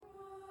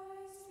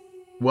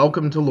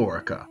Welcome to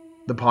Lorica,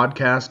 the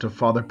podcast of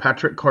Father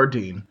Patrick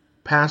Cardine,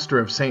 pastor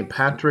of St.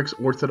 Patrick's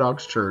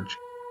Orthodox Church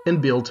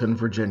in Bealton,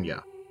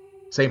 Virginia.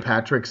 St.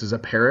 Patrick's is a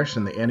parish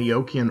in the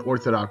Antiochian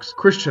Orthodox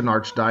Christian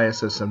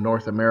Archdiocese of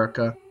North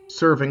America,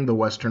 serving the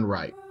Western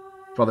Rite.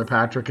 Father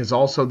Patrick is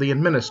also the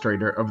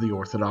administrator of the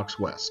Orthodox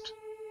West.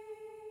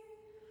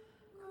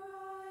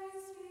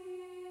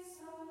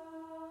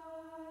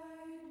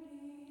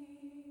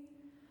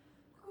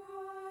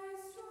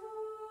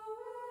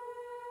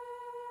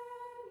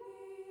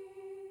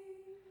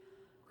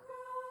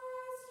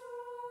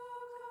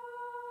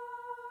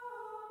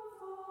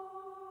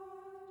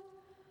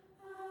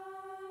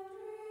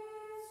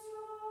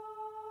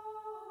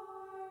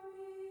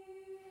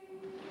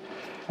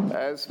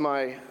 As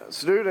my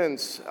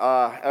students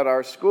at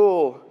our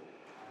school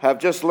have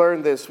just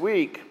learned this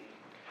week,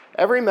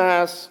 every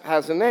Mass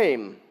has a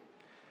name,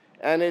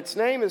 and its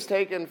name is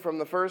taken from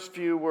the first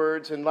few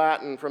words in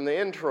Latin from the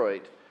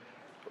introit.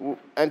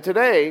 And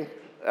today,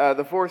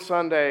 the fourth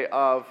Sunday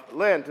of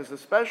Lent, is a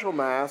special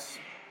Mass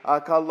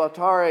called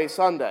Laetare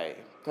Sunday,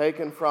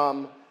 taken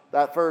from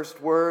that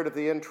first word of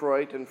the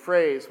introit and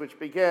phrase which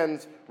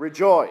begins,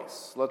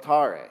 rejoice,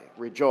 laetare,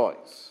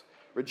 rejoice.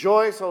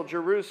 Rejoice, O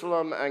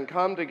Jerusalem, and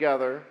come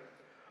together.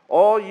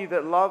 All ye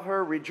that love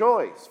her,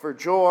 rejoice for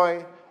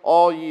joy,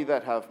 all ye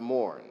that have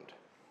mourned.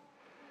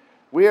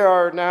 We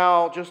are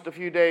now just a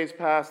few days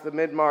past the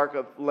mid-mark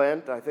of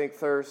Lent. I think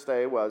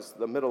Thursday was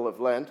the middle of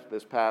Lent,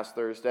 this past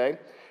Thursday.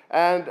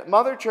 And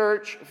Mother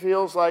Church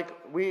feels like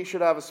we should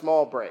have a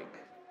small break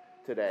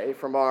today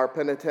from our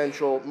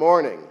penitential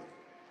mourning.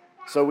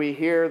 So we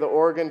hear the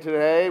organ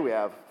today. We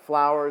have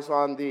flowers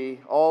on the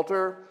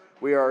altar.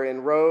 We are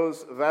in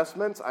rose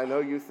vestments. I know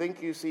you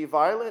think you see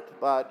violet,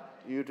 but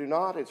you do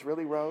not. It's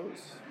really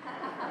rose.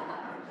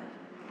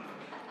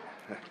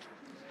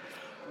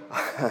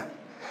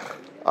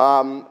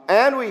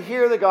 And we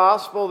hear the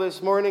gospel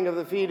this morning of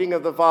the feeding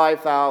of the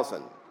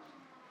 5,000.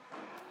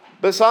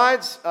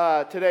 Besides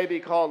today be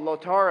called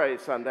Laetare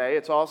Sunday,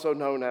 it's also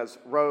known as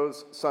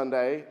Rose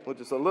Sunday,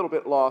 which is a little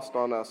bit lost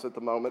on us at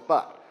the moment,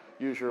 but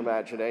use your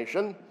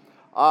imagination.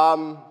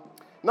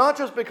 Not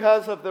just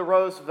because of the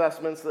rose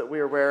vestments that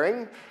we are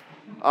wearing,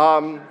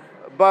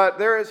 but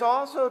there is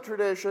also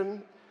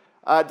tradition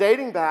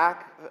dating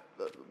back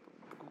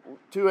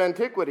to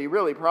antiquity,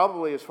 really,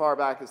 probably as far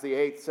back as the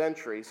 8th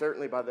century,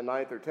 certainly by the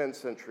 9th or 10th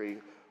century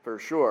for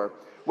sure,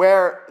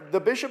 where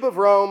the Bishop of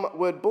Rome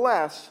would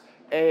bless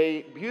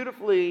a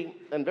beautifully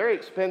and very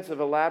expensive,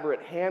 elaborate,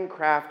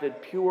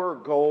 handcrafted, pure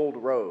gold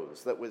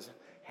rose that was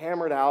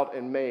hammered out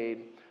and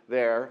made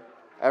there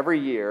every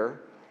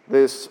year.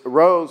 This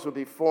rose would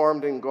be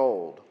formed in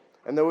gold,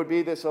 and there would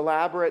be this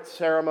elaborate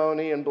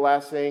ceremony and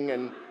blessing,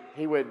 and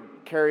he would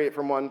carry it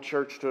from one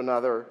church to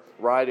another,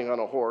 riding on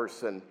a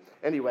horse. And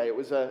anyway, it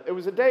was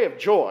a day of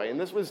joy, and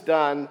this was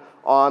done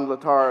on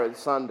Laetare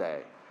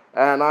Sunday.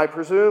 And I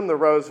presume the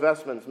rose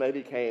vestments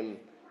maybe came,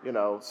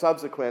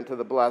 subsequent to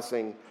the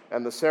blessing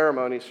and the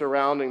ceremony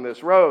surrounding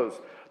this rose.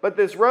 But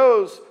this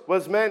rose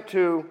was meant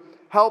to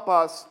help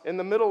us in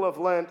the middle of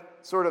Lent,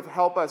 sort of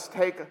help us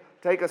take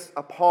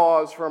a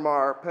pause from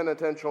our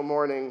penitential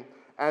mourning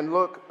and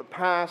look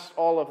past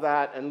all of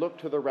that and look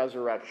to the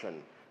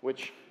resurrection,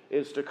 which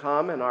is to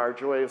come in our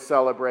joyous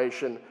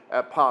celebration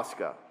at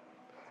Pascha.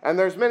 And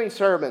there's many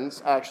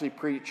sermons actually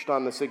preached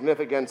on the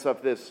significance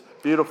of this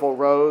beautiful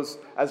rose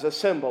as a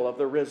symbol of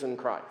the risen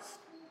Christ.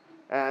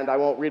 And I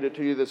won't read it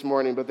to you this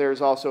morning, but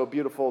there's also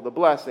the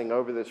blessing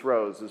over this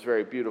rose is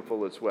very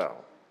beautiful as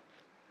well.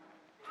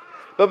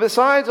 But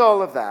besides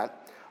all of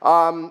that,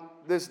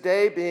 this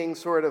day being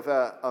sort of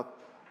a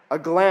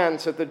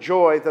glance at the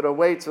joy that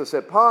awaits us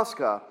at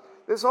Pascha,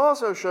 this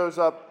also shows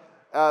up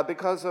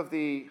because of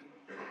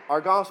our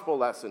gospel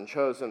lesson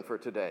chosen for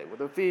today, with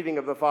the feeding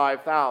of the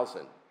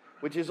 5,000,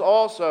 which is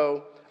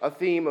also a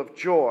theme of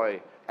joy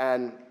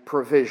and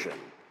provision,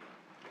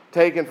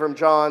 taken from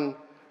John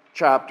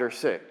chapter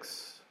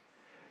 6.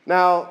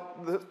 Now,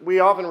 we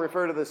often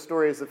refer to this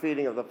story as the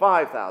feeding of the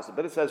 5,000,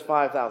 but it says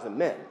 5,000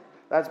 men.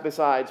 That's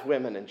besides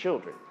women and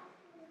children.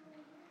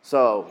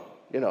 So,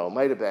 it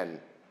might have been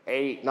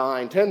 8,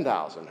 9,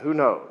 10,000, who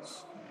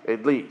knows,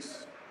 at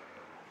least.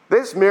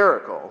 This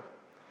miracle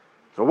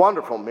is a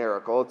wonderful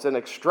miracle. It's an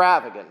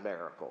extravagant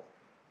miracle,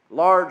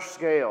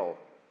 large-scale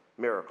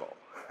miracle.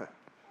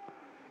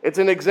 It's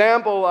an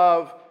example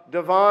of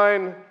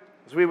divine,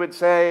 as we would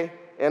say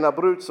in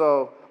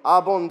Abruzzo,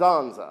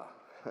 abbondanza.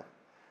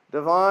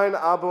 Divine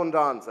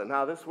abbondanza.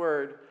 Now, this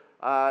word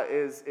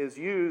is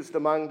used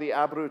among the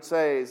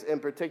Abruzzese in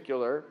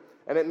particular,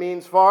 and it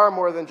means far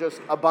more than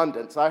just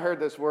abundance. I heard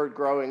this word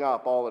growing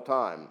up all the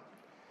time.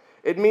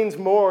 It means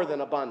more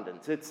than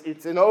abundance.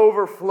 It's an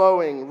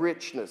overflowing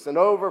richness, an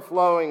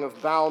overflowing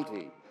of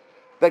bounty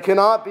that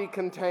cannot be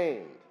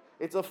contained.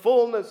 It's a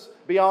fullness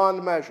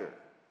beyond measure.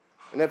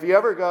 And if you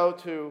ever go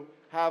to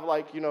have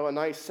a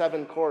nice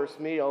 7-course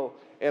meal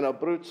in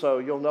Abruzzo,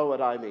 you'll know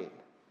what I mean.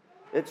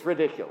 It's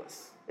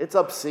ridiculous. It's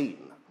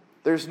obscene.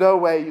 There's no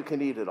way you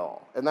can eat it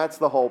all. And that's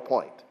the whole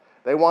point.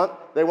 They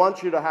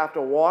want you to have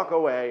to walk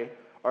away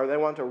or they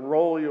want to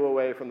roll you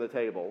away from the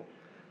table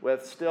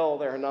with still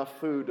there enough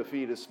food to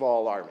feed a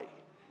small army.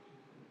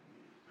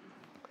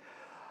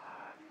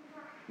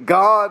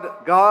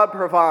 God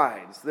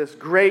provides this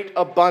great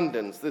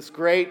abundance, this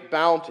great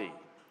bounty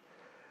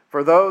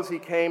for those he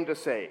came to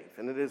save,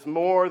 and it is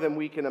more than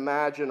we can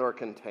imagine or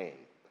contain.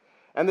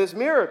 And this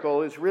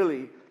miracle is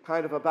really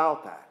kind of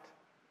about that.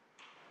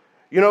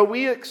 You know,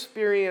 we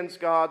experience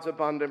God's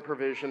abundant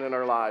provision in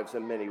our lives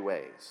in many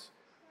ways.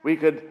 We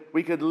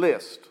could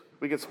list,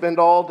 we could spend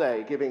all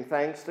day giving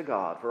thanks to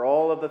God for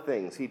all of the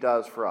things he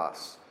does for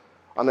us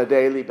on a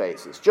daily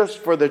basis, just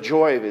for the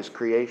joy of his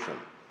creation.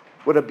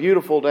 What a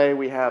beautiful day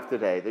we have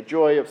today. The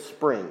joy of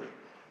spring,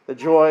 the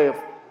joy of,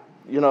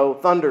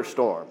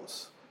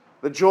 thunderstorms,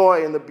 the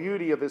joy and the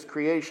beauty of his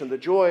creation, the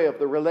joy of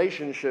the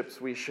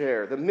relationships we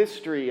share, the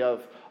mystery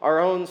of our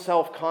own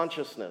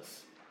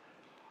self-consciousness,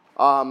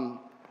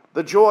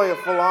 the joy of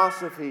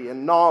philosophy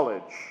and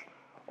knowledge,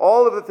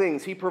 all of the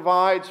things he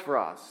provides for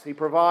us. He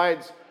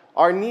provides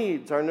our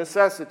needs, our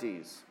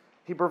necessities.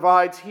 He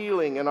provides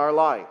healing in our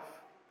life.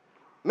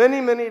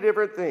 Many, many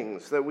different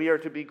things that we are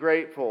to be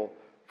grateful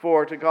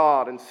for to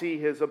God and see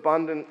his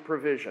abundant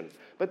provision.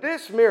 But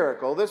this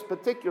miracle, this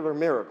particular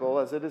miracle,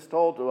 as it is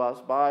told to us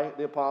by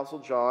the Apostle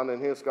John in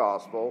his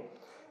gospel,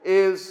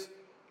 is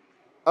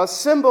a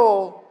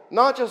symbol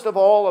not just of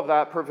all of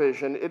that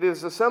provision, it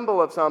is a symbol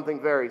of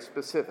something very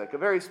specific, a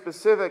very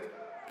specific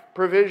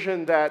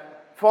provision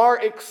that far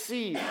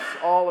exceeds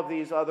all of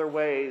these other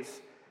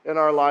ways in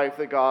our life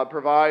that God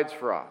provides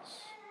for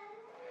us.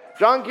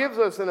 John gives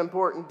us an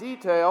important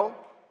detail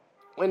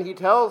when he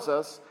tells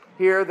us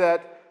here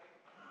that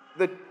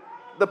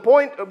the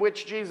point at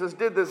which Jesus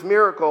did this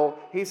miracle,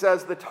 he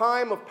says the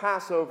time of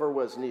Passover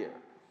was near.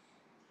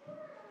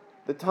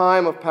 The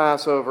time of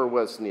Passover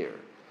was near.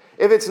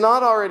 If it's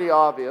not already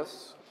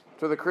obvious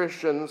to the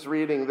Christians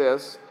reading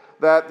this,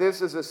 that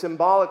this is a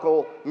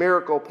symbolical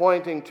miracle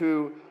pointing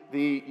to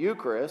the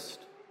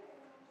Eucharist,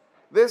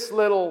 this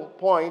little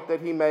point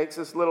that he makes,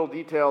 this little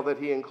detail that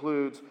he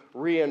includes,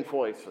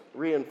 reinforces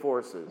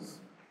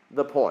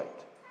the point.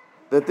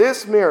 That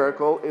this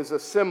miracle is a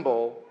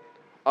symbol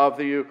of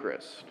the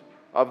Eucharist,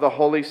 of the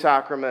holy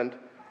sacrament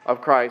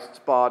of Christ's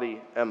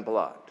body and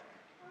blood.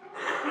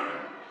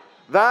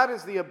 That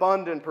is the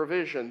abundant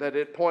provision that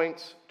it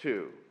points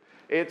to.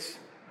 It's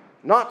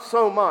not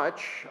so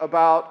much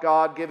about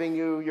God giving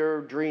you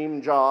your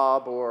dream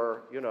job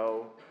or,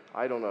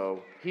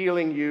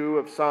 healing you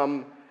of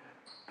some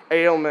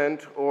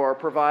ailment or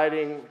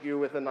providing you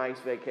with a nice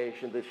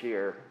vacation this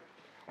year.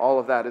 All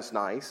of that is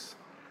nice.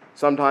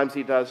 Sometimes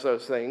he does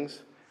those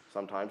things.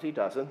 Sometimes he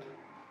doesn't.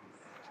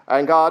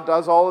 And God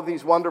does all of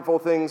these wonderful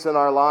things in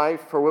our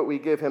life for what we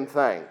give him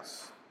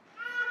thanks.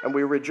 And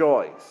we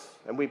rejoice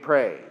and we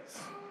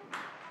praise.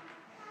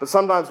 But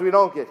sometimes we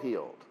don't get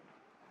healed.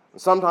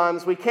 And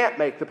sometimes we can't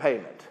make the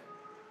payment.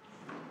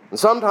 And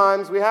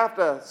sometimes we have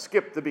to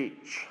skip the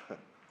beach.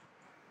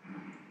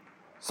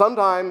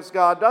 Sometimes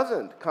God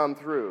doesn't come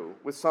through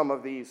with some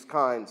of these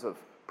kinds of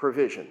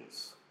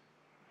provisions.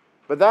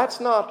 But that's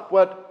not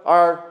what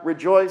our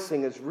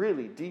rejoicing is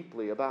really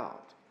deeply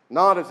about.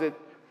 Not as it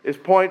is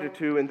pointed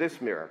to in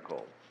this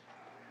miracle.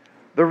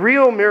 The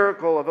real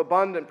miracle of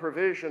abundant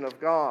provision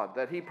of God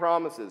that he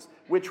promises,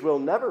 which will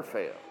never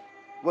fail,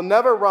 will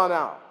never run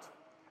out,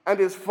 and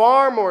is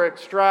far more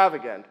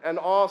extravagant and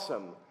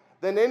awesome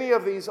than any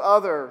of these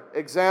other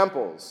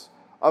examples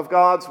of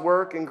God's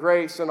work and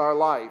grace in our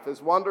life,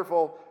 as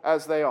wonderful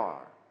as they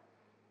are,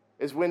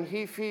 is when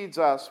he feeds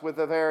us with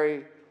the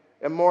very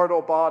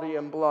immortal body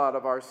and blood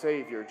of our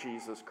Savior,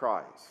 Jesus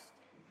Christ.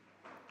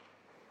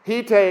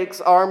 He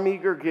takes our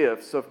meager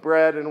gifts of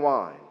bread and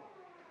wine,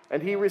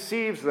 and he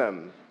receives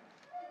them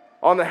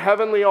on the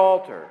heavenly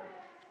altar.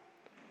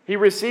 He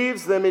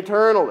receives them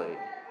eternally,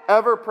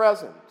 ever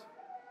present.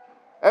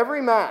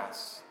 Every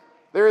Mass,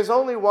 there is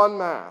only one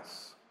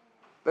Mass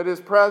that is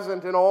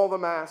present in all the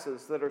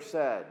Masses that are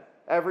said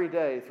every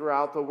day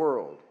throughout the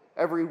world,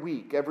 every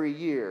week, every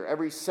year,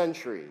 every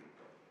century.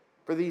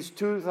 For these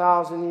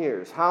 2,000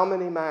 years, how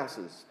many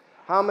Masses,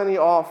 how many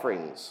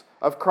offerings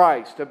of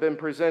Christ have been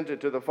presented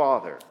to the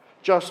Father?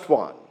 Just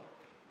one.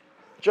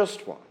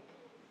 Just one.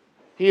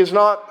 He is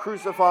not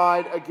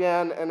crucified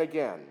again and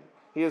again.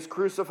 He is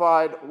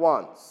crucified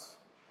once.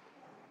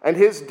 And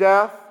his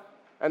death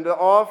and the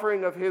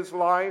offering of his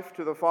life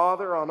to the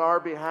Father on our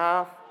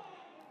behalf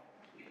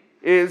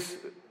is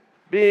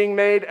being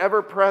made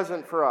ever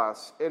present for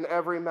us in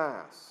every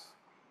Mass.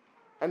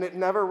 And it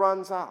never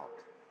runs out.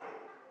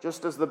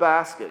 Just as the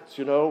baskets,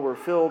 were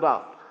filled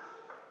up.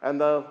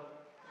 And the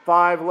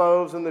 5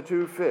 loaves and the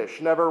 2 fish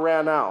never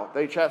ran out.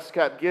 They just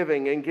kept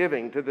giving and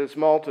giving to this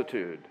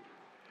multitude.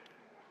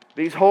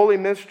 These holy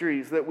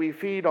mysteries that we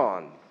feed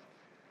on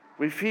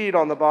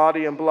the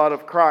body and blood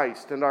of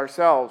Christ, and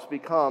ourselves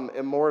become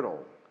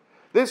immortal.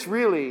 This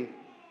really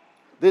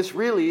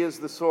is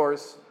the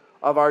source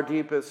of our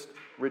deepest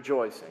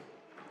rejoicing.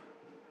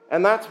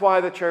 And that's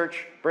why the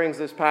church brings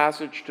this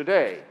passage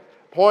today,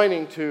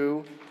 pointing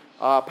to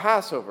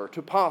Passover,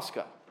 to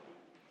Pascha.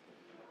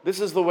 This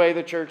is the way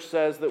the church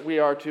says that we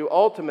are to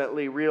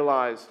ultimately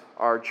realize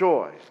our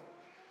joy.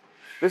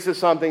 This is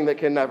something that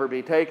can never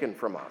be taken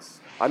from us.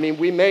 I mean,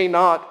 we may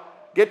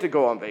not get to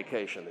go on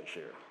vacation this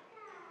year.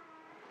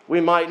 We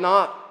might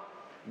not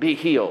be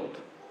healed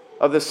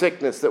of the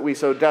sickness that we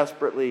so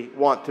desperately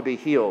want to be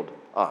healed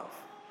of.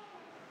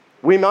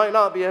 We might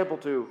not be able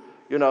to,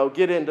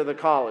 get into the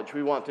college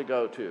we want to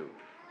go to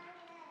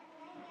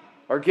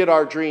or get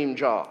our dream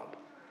job.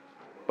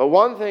 But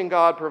one thing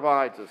God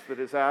provides us that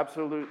is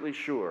absolutely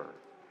sure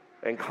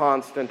and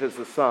constant as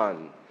the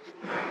sun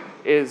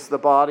is the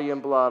body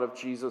and blood of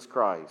Jesus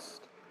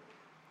Christ.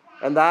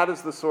 And that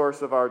is the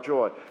source of our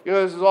joy.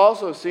 This is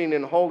also seen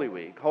in Holy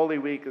Week. Holy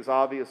Week is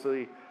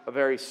obviously a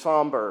very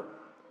somber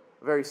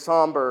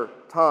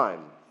time.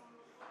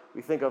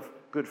 We think of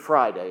Good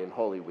Friday in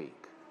Holy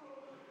Week.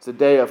 It's a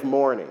day of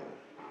mourning,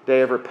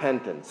 day of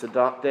repentance,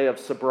 a day of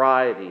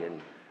sobriety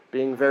and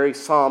being very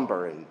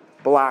somber in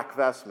black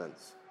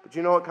vestments. But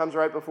you know what comes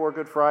right before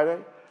Good Friday?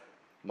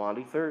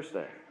 Maundy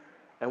Thursday.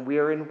 And we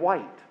are in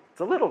white.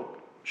 It's a little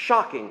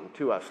shocking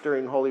to us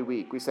during Holy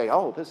Week. We say,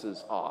 oh, this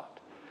is odd.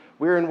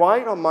 We're in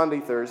white on Maundy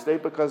Thursday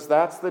because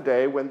that's the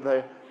day when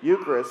the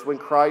Eucharist, when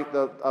Christ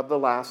of the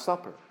Last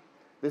Supper.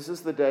 This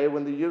is the day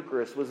when the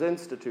Eucharist was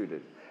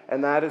instituted.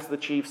 And that is the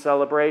chief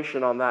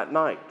celebration on that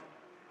night,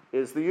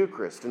 is the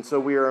Eucharist. And so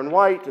we are in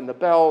white and the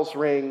bells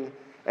ring.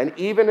 And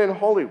even in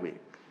Holy Week,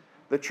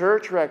 the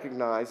church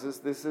recognizes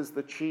this is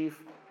the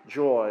chief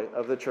joy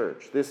of the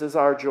church. This is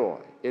our joy.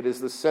 It is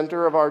the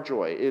center of our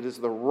joy. It is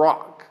the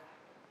rock,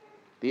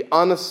 the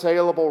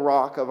unassailable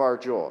rock of our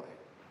joy,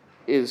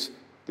 is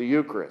the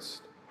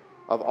Eucharist,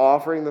 of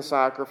offering the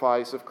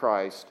sacrifice of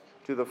Christ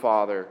to the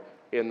Father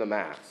in the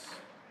Mass.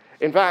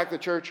 In fact, the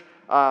church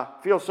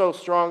feels so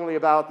strongly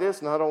about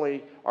this. Not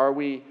only are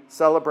we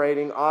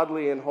celebrating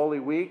oddly in Holy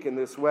Week in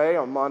this way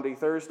on Maundy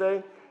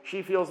Thursday,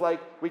 she feels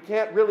like we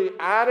can't really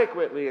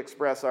adequately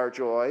express our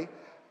joy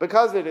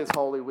because it is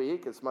Holy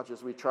Week, as much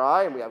as we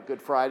try, and we have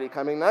Good Friday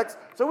coming next.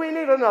 So we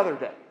need another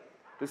day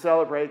to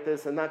celebrate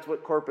this, and that's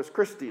what Corpus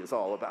Christi is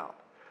all about.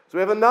 So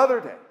we have another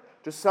day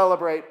to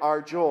celebrate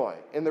our joy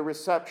in the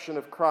reception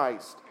of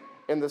Christ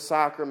in the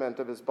sacrament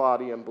of his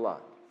body and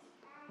blood.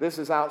 This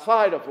is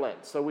outside of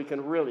Lent, so we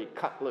can really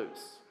cut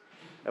loose.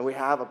 And we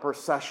have a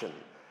procession.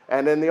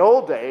 And in the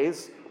old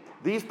days,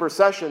 these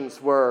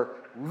processions were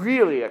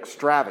really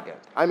extravagant.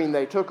 I mean,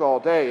 they took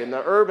all day. In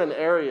the urban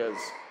areas,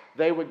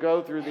 they would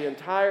go through the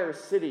entire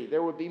city.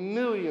 There would be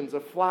millions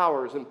of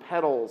flowers and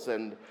petals.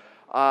 And,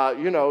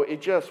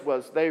 it just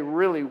was, they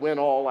really went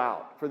all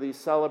out for these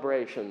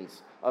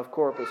celebrations of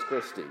Corpus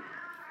Christi.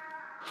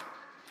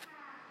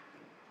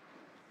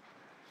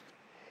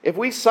 If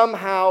we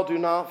somehow do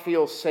not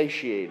feel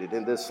satiated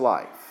in this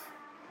life,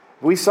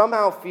 if we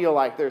somehow feel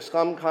like there's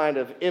some kind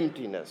of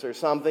emptiness or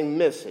something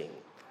missing,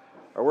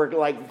 or we're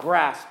like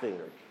grasping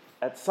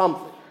at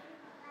something,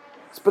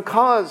 it's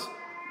because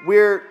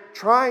we're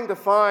trying to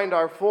find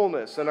our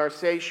fullness and our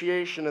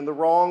satiation in the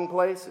wrong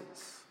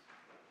places.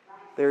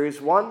 There is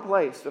one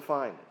place to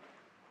find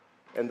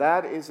it, and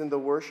that is in the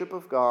worship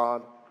of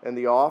God and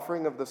the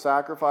offering of the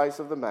sacrifice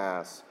of the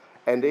Mass,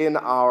 and in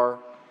our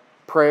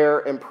prayer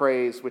and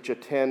praise which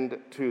attend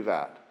to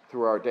that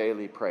through our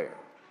daily prayer.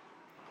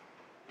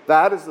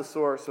 That is the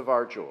source of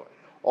our joy.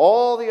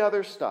 All the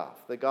other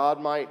stuff that God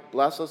might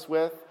bless us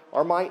with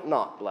or might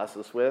not bless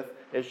us with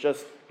is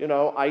just,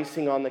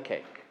 icing on the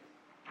cake.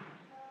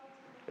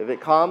 If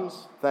it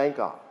comes, thank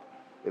God.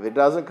 If it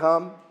doesn't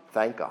come,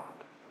 thank God.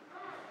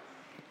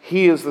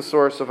 He is the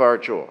source of our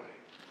joy.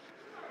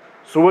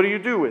 So what do you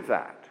do with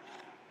that?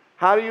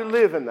 How do you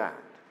live in that?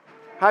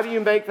 How do you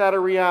make that a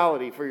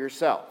reality for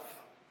yourself?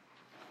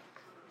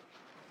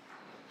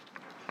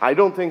 I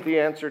don't think the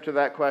answer to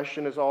that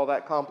question is all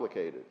that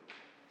complicated.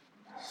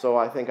 So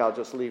I think I'll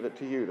just leave it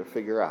to you to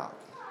figure out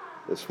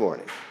this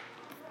morning.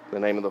 In the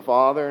name of the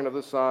Father, and of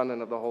the Son,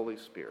 and of the Holy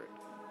Spirit.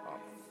 Amen.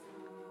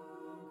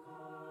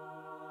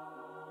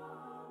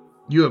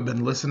 You have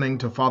been listening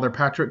to Father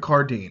Patrick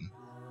Cardeen,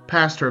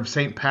 pastor of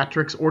St.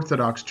 Patrick's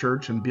Orthodox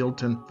Church in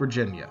Bealton,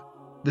 Virginia.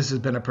 This has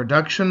been a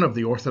production of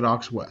the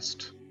Orthodox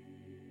West.